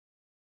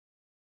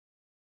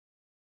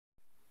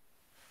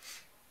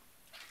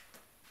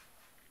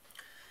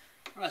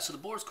Alright, so the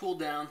board's cooled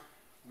down,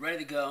 ready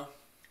to go.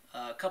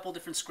 A couple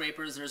different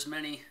scrapers. There's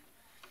many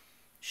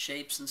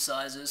shapes and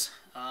sizes.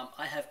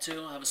 I have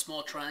two. I have a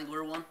small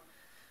triangular one.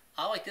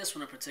 I like this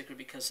one in particular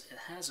because it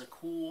has a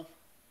cool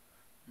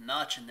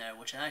notch in there,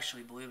 which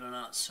actually, believe it or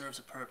not, serves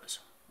a purpose.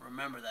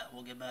 Remember that.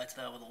 We'll get back to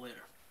that a little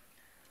later.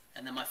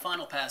 And then my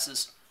final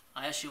passes,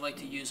 I actually like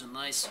to use a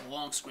nice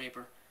long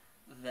scraper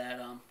that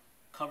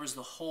covers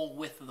the whole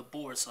width of the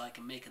board so I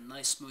can make a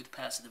nice smooth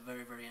pass at the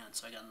very, very end.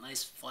 So I got a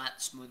nice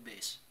flat, smooth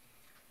base.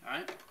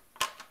 Alright?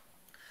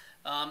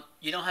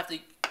 You don't have to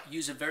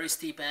use a very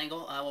steep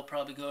angle. I will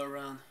probably go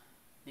around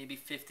maybe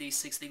 50,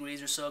 60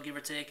 degrees or so, give or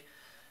take.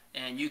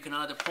 And you can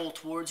either pull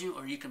towards you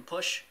or you can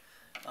push.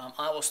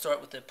 I will start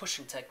with the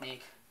pushing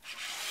technique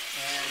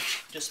and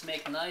just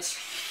make nice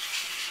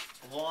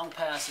long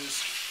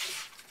passes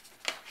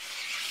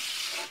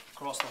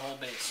across the whole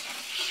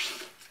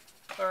base.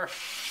 Or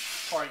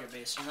part of your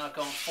base. You're not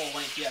going full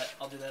length yet.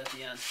 I'll do that at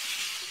the end.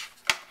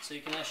 So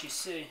you can actually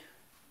see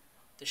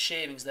the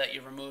shavings that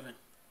you're removing.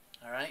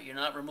 Alright, you're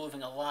not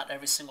removing a lot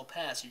every single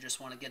pass. You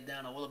just want to get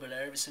down a little bit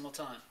every single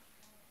time.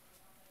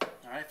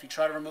 Alright, if you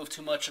try to remove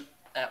too much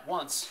at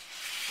once,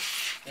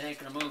 it ain't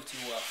going to move too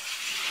well.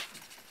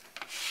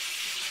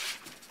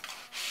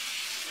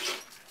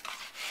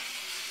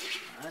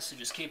 Alright, so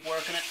just keep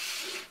working it,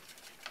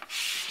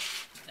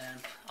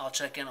 and I'll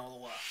check in a little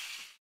while.